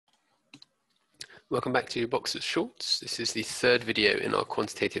Welcome back to Box of Shorts. This is the third video in our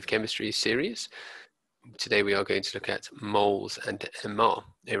Quantitative Chemistry series. Today we are going to look at moles and MR.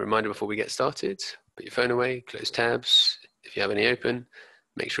 A reminder before we get started, put your phone away, close tabs. If you have any open,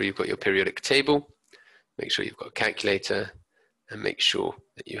 make sure you've got your periodic table, make sure you've got a calculator, and make sure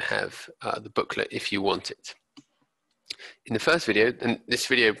that you have the booklet if you want it. In the first video, and this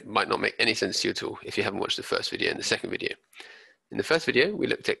video might not make any sense to you at all if you haven't watched the first video and the second video. In the first video, we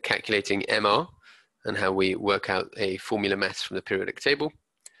looked at calculating MR and how we work out a formula mass from the periodic table.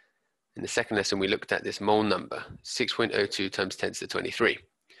 In the second lesson, we looked at this mole number, 6.02 times 10 to the 23.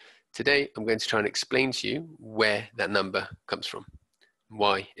 Today, I'm going to try and explain to you where that number comes from,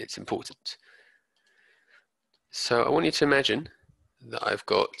 why it's important. So I want you to imagine that I've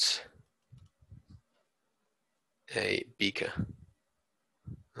got a beaker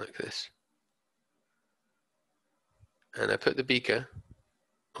like this. And I put the beaker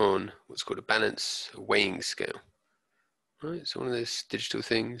on what's called a balance, a weighing scale. Right, so one of those digital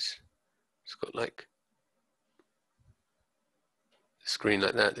things. It's got like a screen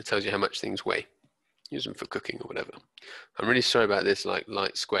like that that tells you how much things weigh. Use them for cooking or whatever. I'm really sorry about this like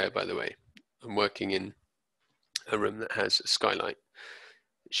light square, by the way. I'm working in a room that has a skylight.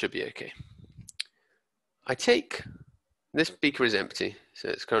 It should be okay. I take, this beaker is empty, so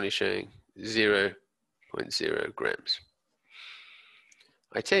it's currently showing 0.0 grams.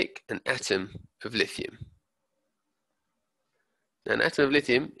 I take an atom of lithium. Now, an atom of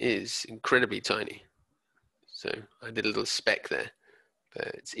lithium is incredibly tiny. So I did a little speck there, but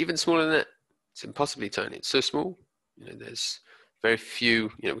it's even smaller than that. It's impossibly tiny. It's so small, there's very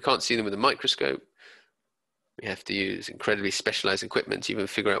few, we can't see them with a microscope. We have to use incredibly specialized equipment to even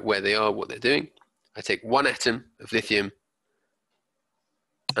figure out where they are, what they're doing. I take one atom of lithium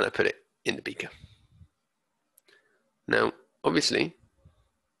and I put it in the beaker. Now, obviously,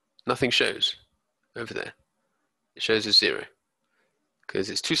 nothing shows over there. It shows as 0 because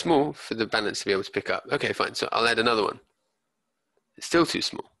it's too small for the balance to be able to pick up. Okay, fine. So I'll add another one. It's still too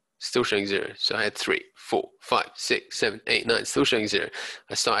small. Still showing 0. So I had 3, 4, 5, 6, 7, 8, 9. Still showing 0.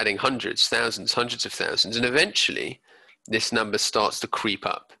 I start adding hundreds, thousands, hundreds of thousands. And eventually, this number starts to creep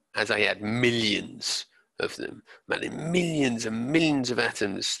up as I add millions of them. I'm adding millions and millions of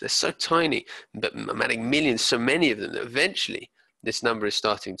atoms. They're so tiny, but I'm adding millions, so many of them, that eventually this number is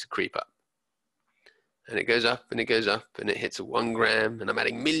starting to creep up. And it goes up and it goes up and it hits 1 gram and I'm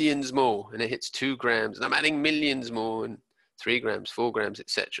adding millions more and it hits 2 grams and I'm adding millions more and 3 grams, 4 grams,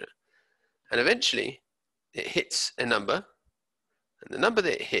 etc. And eventually it hits a number, and the number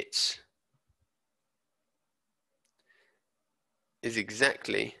that it hits is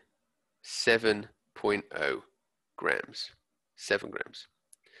exactly 7.0 grams, 7 grams.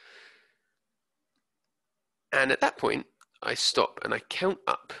 And at that point, I stop and I count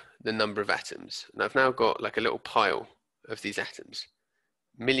up the number of atoms. And I've now got like a little pile of these atoms,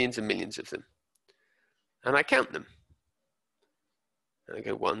 millions and millions of them. And I count them. And I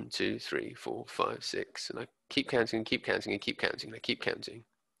go 1, 2, 3, 4, 5, 6. And I keep counting and keep counting and keep counting and I keep counting.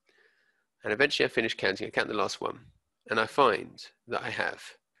 And eventually I finish counting, I count the last one. And I find that I have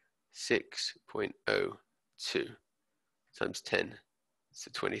 6.02 times 10 to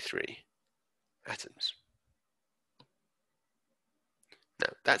 23 atoms.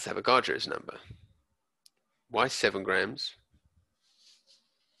 Now, that's Avogadro's number. Why 7 grams?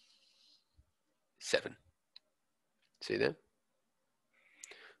 7. See there?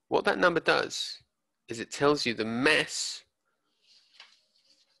 What that number does is it tells you the mass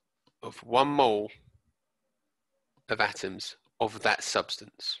of 1 mole of atoms of that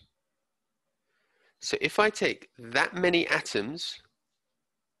substance. So if I take that many atoms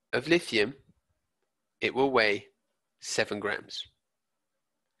of lithium, it will weigh 7 grams.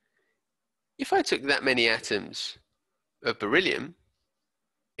 If I took that many atoms of beryllium,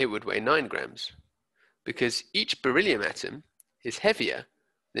 it would weigh 9 grams because each beryllium atom is heavier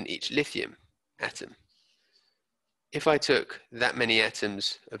than each lithium atom. If I took that many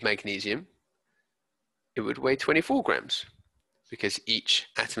atoms of magnesium, it would weigh 24 grams because each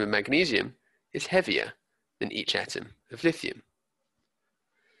atom of magnesium is heavier than each atom of lithium.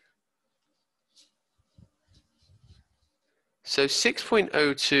 So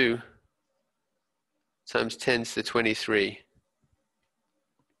 6.02 times 10 to the 23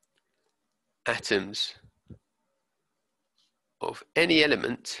 atoms of any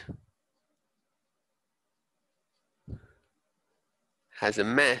element has a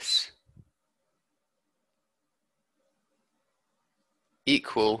mass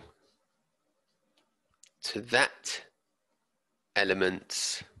equal to that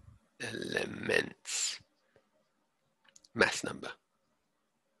element's mass number.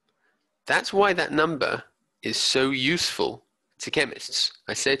 That's why that number is so useful to chemists.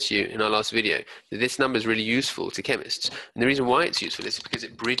 I said to you in our last video that this number is really useful to chemists. And the reason why it's useful is because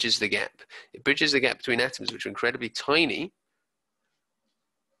it bridges the gap. It bridges the gap between atoms, which are incredibly tiny,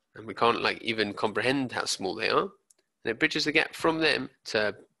 and we can't like even comprehend how small they are. And it bridges the gap from them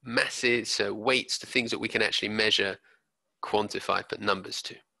to masses, to weights, to things that we can actually measure, quantify, put numbers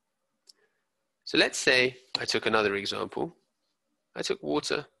to. So let's say I took another example. I took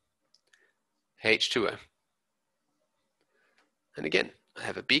water, H2O. And again, I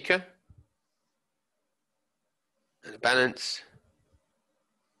have a beaker and a balance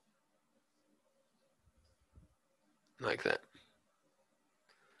like that.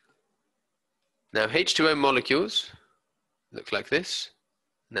 Now H2O molecules look like this: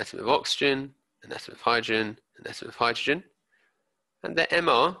 an atom of oxygen, an atom of hydrogen, an atom of hydrogen, and their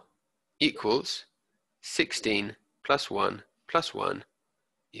MR equals 16 plus 1 plus 1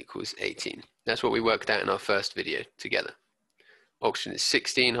 equals 18. That's what we worked out in our first video together. Oxygen is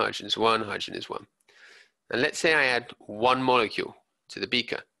 16, hydrogen is 1, hydrogen is 1. And let's say I add one molecule to the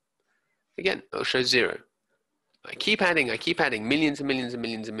beaker. Again, it'll show 0. I keep adding millions and millions and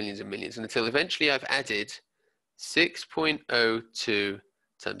millions and millions and millions until eventually I've added 6.02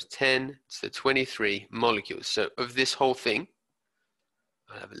 times 10 to the 23 molecules. So of this whole thing,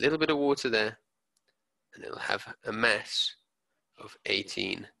 I'll have a little bit of water there, and it'll have a mass of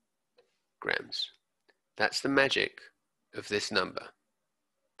 18 grams. That's the magic of this number.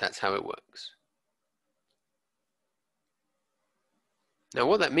 That's how it works. Now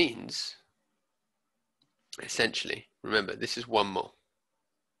what that means, essentially, remember this is 1 mole,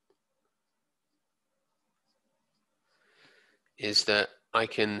 is that I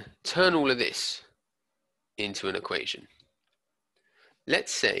can turn all of this into an equation.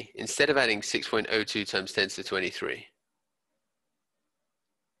 Let's say instead of adding 6.02 times 10 to the 23,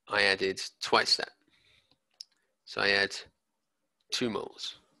 I added twice that. So I add 2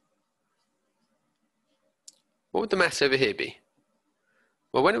 moles. What would the mass over here be?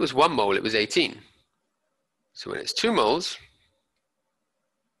 Well, when it was 1 mole, it was 18. So when it's 2 moles,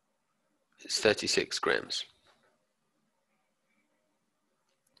 it's 36 grams.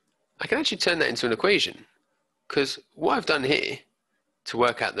 I can actually turn that into an equation, because what I've done here to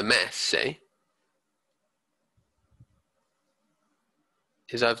work out the mass, say,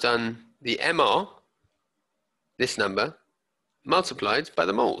 is I've done the MR, this number, multiplied by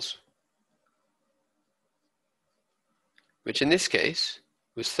the moles, which in this case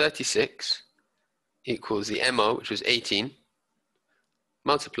was 36 equals the MR, which was 18,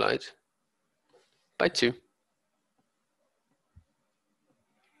 multiplied by 2.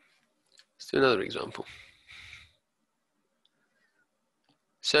 Let's do another example.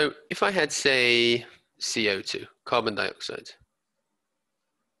 So if I had, say, CO2, carbon dioxide,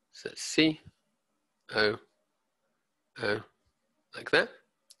 so that's CO, like that.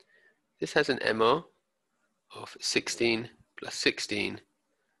 This has an MR of 16 plus 16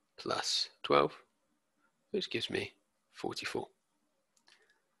 plus 12, which gives me 44.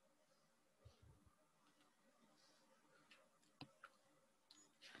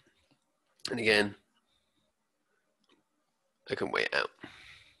 And again, I can weigh it out.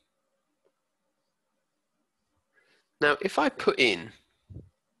 Now, if I put in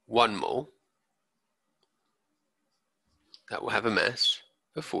 1 mole, that will have a mass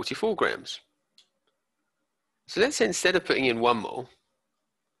of 44 grams. So let's say instead of putting in 1 mole,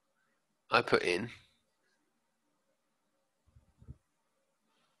 I put in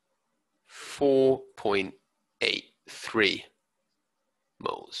 4.83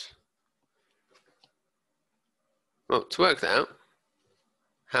 moles. Well, to work that out,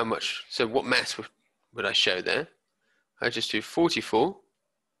 how much, so what mass would I show there? I just do 44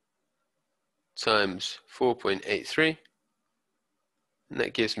 times 4.83, and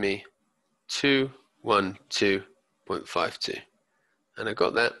that gives me 212.52. And I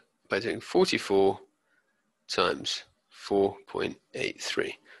got that by doing 44 times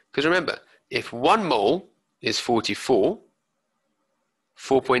 4.83. Because remember, if 1 mole is 44,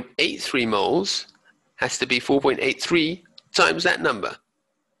 4.83 moles has to be 4.83 times that number.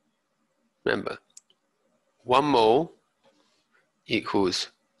 Remember, 1 mole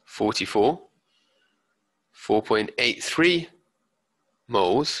equals 44. 4.83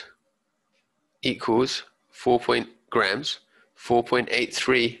 moles equals 4 grams.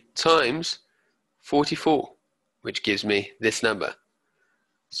 4.83 times 44, which gives me this number.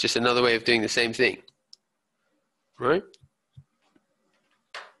 It's just another way of doing the same thing, right?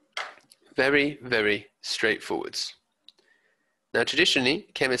 Very, very straightforward. Now, traditionally,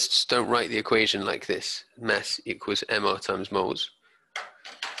 chemists don't write the equation like this. Mass equals MR times moles.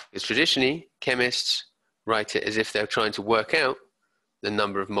 Because traditionally, chemists write it as if they're trying to work out the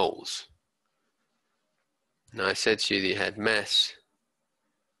number of moles. Now I said to you that you had mass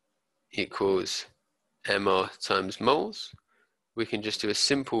equals mR times moles. We can just do a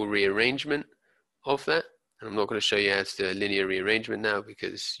simple rearrangement of that. And I'm not going to show you how to do a linear rearrangement now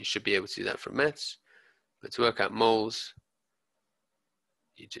because you should be able to do that from maths. But to work out moles,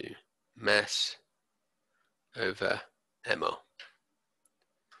 you do mass over mR.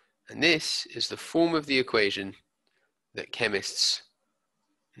 And this is the form of the equation that chemists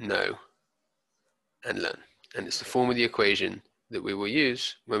know and learn. And it's the form of the equation that we will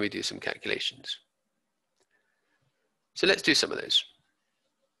use when we do some calculations. So let's do some of those.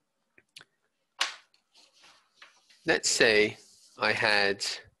 Let's say I had,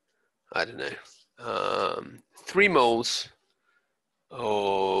 I don't know, 3 moles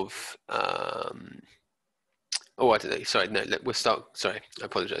of, oh, I don't know, sorry, no, we'll start, sorry, I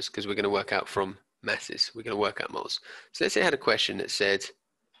apologize, because we're going to work out from masses. We're going to work out moles. So let's say I had a question that said,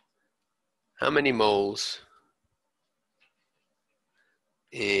 how many moles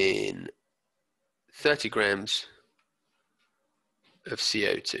in 30 grams of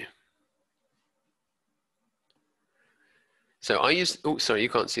CO2? So I use, oh, sorry, you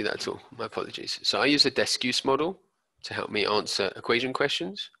can't see that at all. My apologies. So I use the Descuse model to help me answer equation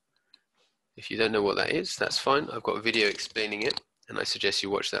questions. If you don't know what that is, that's fine. I've got a video explaining it, and I suggest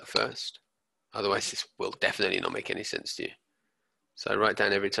you watch that first. Otherwise, this will definitely not make any sense to you. So I write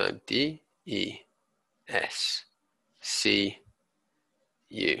down every time D, E, S, C,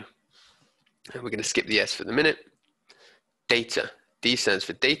 U. And we're going to skip the S for the minute. Data. D stands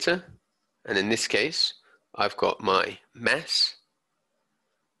for data. And in this case, I've got my mass,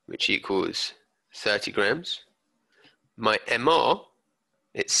 which equals 30 grams. My MR,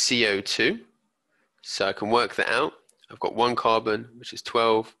 it's CO2. So I can work that out. I've got 1 carbon, which is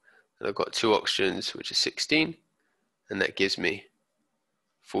 12, and I've got 2 oxygens, which is 16, and that gives me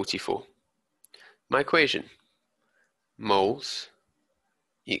 44. My equation, moles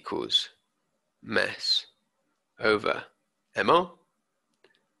equals mass over mR,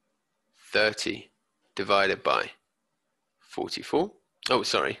 30 divided by 44. Oh,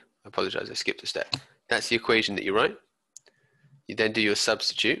 sorry, I apologize, I skipped a step. That's the equation that you write. You then do your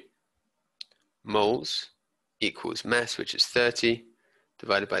substitute. Moles equals mass, which is 30,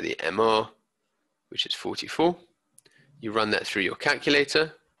 divided by the mR, which is 44. You run that through your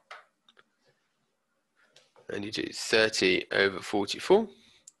calculator, and you do 30 over 44,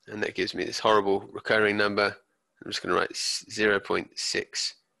 and that gives me this horrible recurring number. I'm just going to write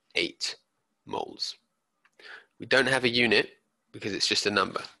 0.68 moles. We don't have a unit because it's just a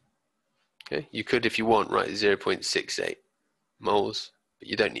number. Okay? You could, if you want, write 0.68 moles, but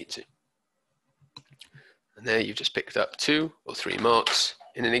you don't need to. And there you've just picked up 2 or 3 marks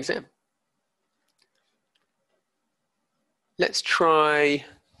in an exam. Let's try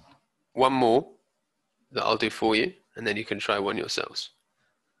one more that I'll do for you, and then you can try one yourselves.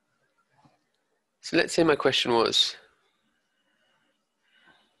 So let's say my question was,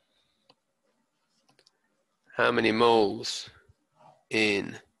 how many moles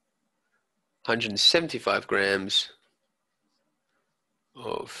in 175 grams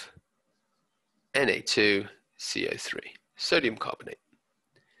of Na2CO3, sodium carbonate?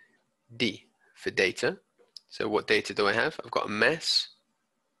 D for data. So what data do I have? I've got a mass.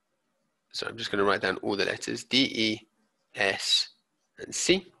 So I'm just going to write down all the letters, D, E, S, and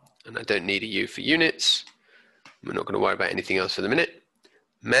C. And I don't need a U for units. We're not going to worry about anything else for the minute.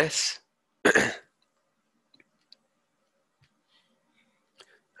 Mass,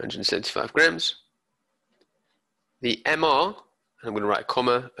 175 grams. The MR, I'm going to write a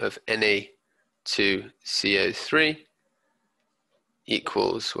comma of Na2CO3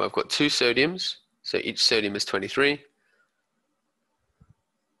 equals, well, I've got 2 sodiums, so each sodium is 23.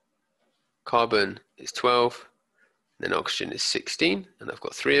 Carbon is 12, then oxygen is 16, and I've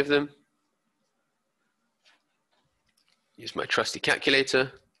got 3 of them. Use my trusty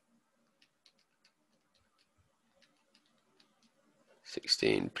calculator.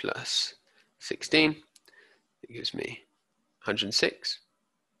 16 plus 16, it gives me 106.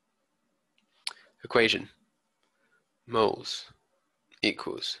 Equation, moles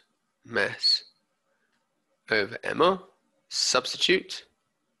equals mass over mR. Substitute.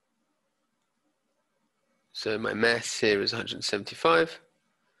 So my mass here is 175.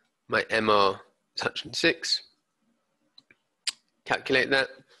 My MR is 106. Calculate that.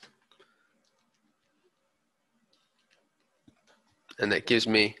 And that gives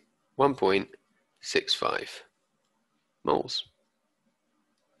me 1.65 moles.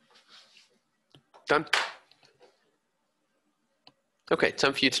 Done. Okay,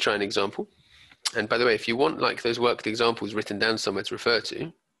 time for you to try an example. And by the way, if you want like those worked examples written down somewhere to refer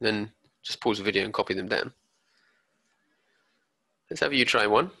to, then just pause the video and copy them down. Let's have you try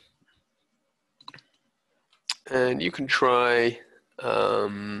one. And you can try how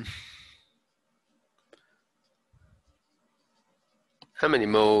many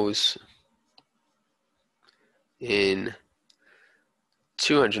moles in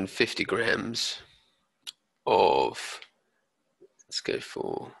 250 grams of, let's go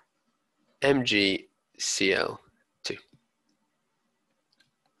for MgCl2.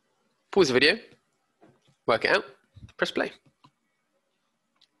 Pause the video, work it out, press play.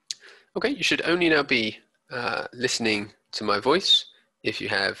 Okay, you should only now be listening to my voice if you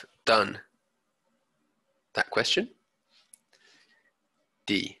have done that question.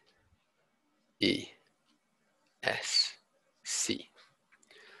 D, E, S, C.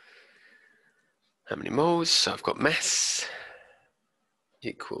 How many moles? So I've got mass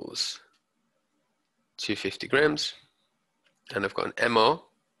equals 250 grams, and I've got an MR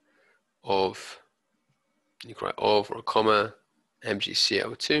of, you can write of or a comma,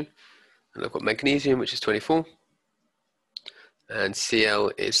 MgCl2, and I've got magnesium, which is 24, and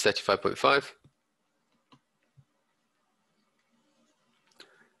Cl is 35.5,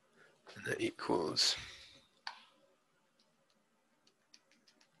 and that equals,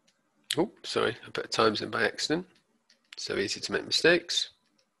 oh, sorry, I put times in by accident, so easy to make mistakes,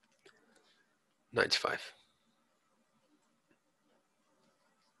 95.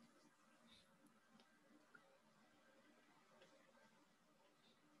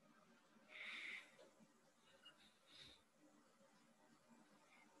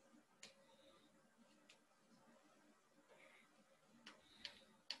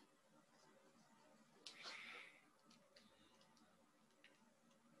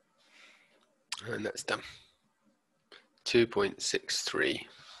 And that's done. 2.63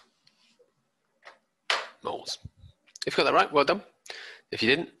 moles. If you got that right, well done. If you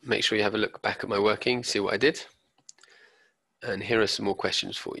didn't, make sure you have a look back at my working, see what I did. And here are some more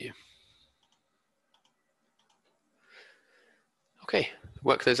questions for you. Okay,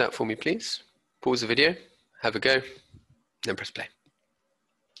 work those out for me, please. Pause the video, have a go, then press play.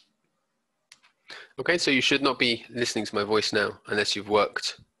 Okay, so you should not be listening to my voice now unless you've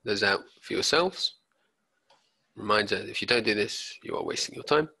worked those out for yourselves. Reminder, if you don't do this, you are wasting your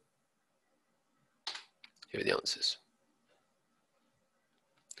time. Here are the answers.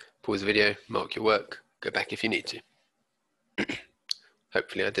 Pause the video, mark your work, go back if you need to.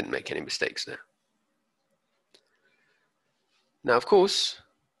 Hopefully I didn't make any mistakes there. Now, of course,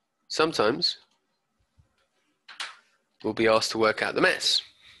 sometimes we'll be asked to work out the mass.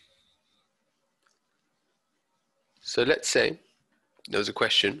 So let's say there was a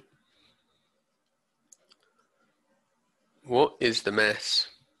question, what is the mass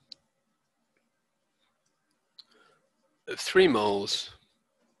of 3 moles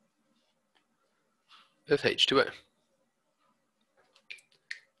of H2O,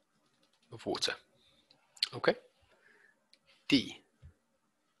 of water? Okay. D,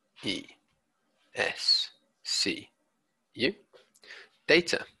 E, S, C, U.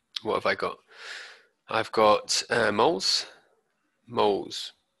 Data, what have I got? I've got moles.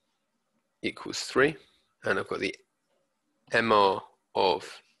 Moles equals 3, and I've got the MR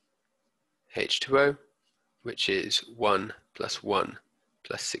of H2O, which is 1 plus 1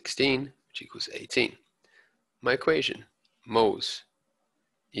 plus 16, which equals 18. My equation, moles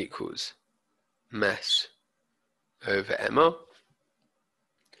equals mass over MR.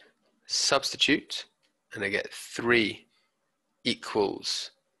 Substitute, and I get 3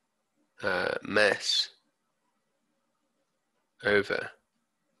 equals mass over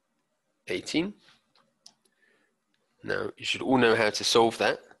 18. Now, you should all know how to solve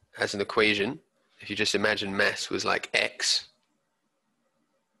that as an equation. If you just imagine mass was like x,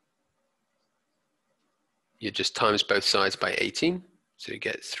 you just times both sides by 18. So you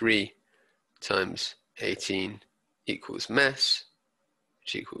get 3 times 18 equals mass,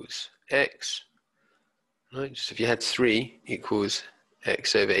 which equals x. Right? So if you had 3 equals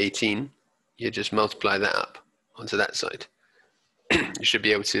x over 18, you just multiply that up onto that side. You should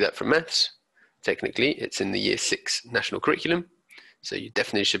be able to do that from maths. Technically, it's in the Year 6 national curriculum, so you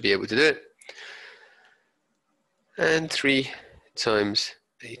definitely should be able to do it. And 3 times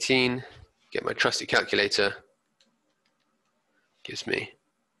 18, get my trusty calculator, gives me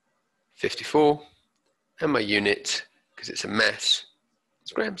 54, and my unit, because it's a mass,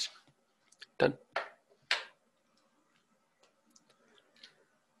 it's grams. Done.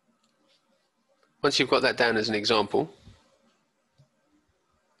 Once you've got that down as an example,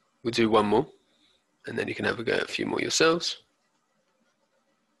 we'll do one more, and then you can have a go at a few more yourselves.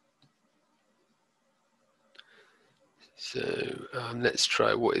 So let's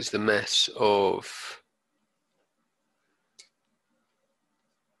try what is the mass of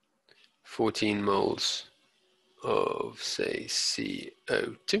 14 moles of, say,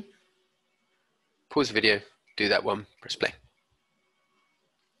 CO2. Pause the video, do that one, press play.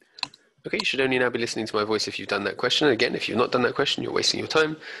 Okay, you should only now be listening to my voice if you've done that question. And again, if you've not done that question, you're wasting your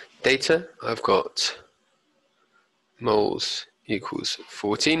time. Data, I've got moles equals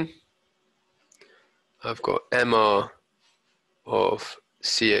 14. I've got MR of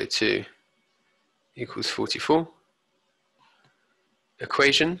CO2 equals 44.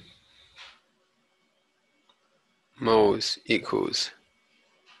 Equation, moles equals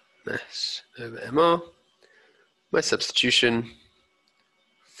mass over MR. My substitution,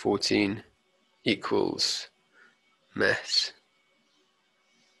 14 equals mass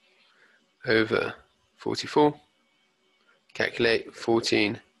over 44. Calculate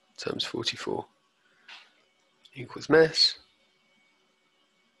 14 times 44 equals mass.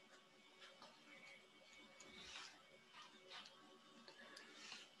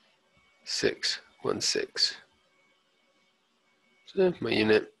 .616. So my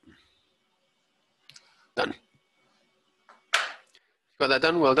unit done. Got that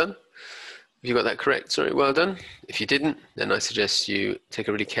done? Well done. If you got that correct, sorry, well done. If you didn't, then I suggest you take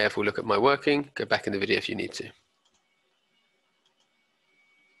a really careful look at my working. Go back in the video if you need to.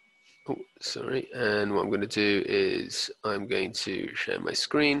 Oh, sorry. And what I'm going to do is I'm going to share my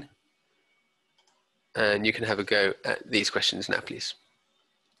screen. And you can have a go at these questions now, please.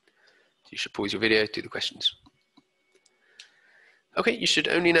 You should pause your video, do the questions. Okay, you should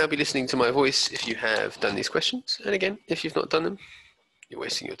only now be listening to my voice if you have done these questions. And again, if you've not done them, you're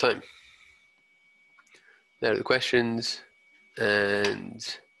wasting your time. There are the questions, and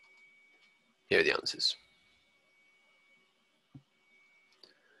here are the answers.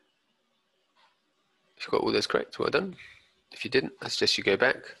 If you got all those correct, well done. If you didn't, I suggest you go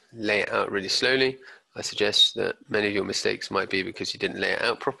back, lay it out really slowly. I suggest that many of your mistakes might be because you didn't lay it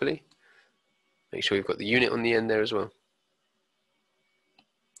out properly. Make sure you've got the unit on the end there as well.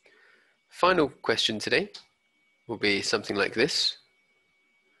 Final question today will be something like this.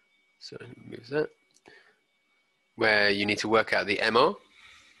 So move that. Where you need to work out the MR.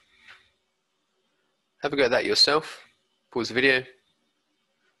 Have a go at that yourself. Pause the video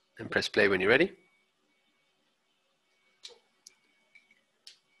and press play when you're ready.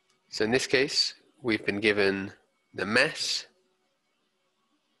 So in this case, we've been given the mass,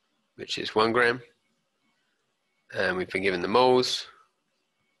 which is 1 gram, and we've been given the moles,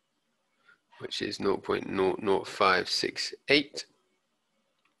 which is 0.00568.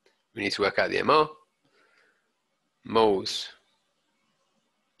 We need to work out the MR. Moles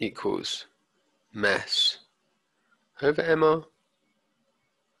equals mass over MR.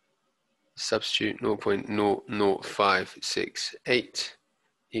 Substitute 0.00568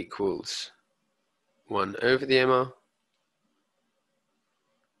 equals 1 over the MR.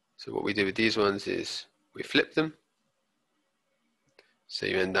 So what we do with these ones is we flip them. So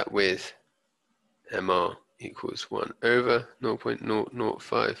you end up with MR equals 1 over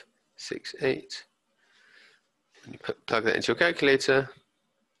 0.00568. When you plug that into your calculator,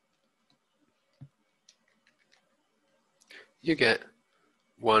 you get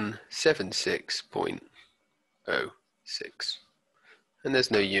 176.06. And there's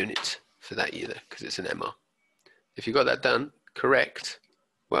no unit for that either because it's an MR. If you got that done correct,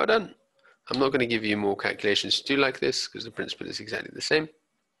 well done. I'm not going to give you more calculations to do like this because the principle is exactly the same.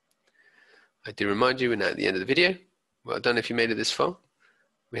 I do remind you we're now at the end of the video. Well done if you made it this far.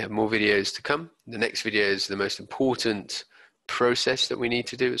 We have more videos to come. The next video is the most important process that we need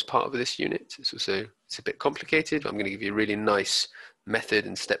to do as part of this unit. It's a bit complicated, but I'm going to give you a really nice method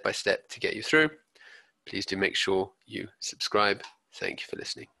and step-by-step to get you through. Please do make sure you subscribe. Thank you for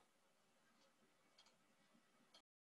listening.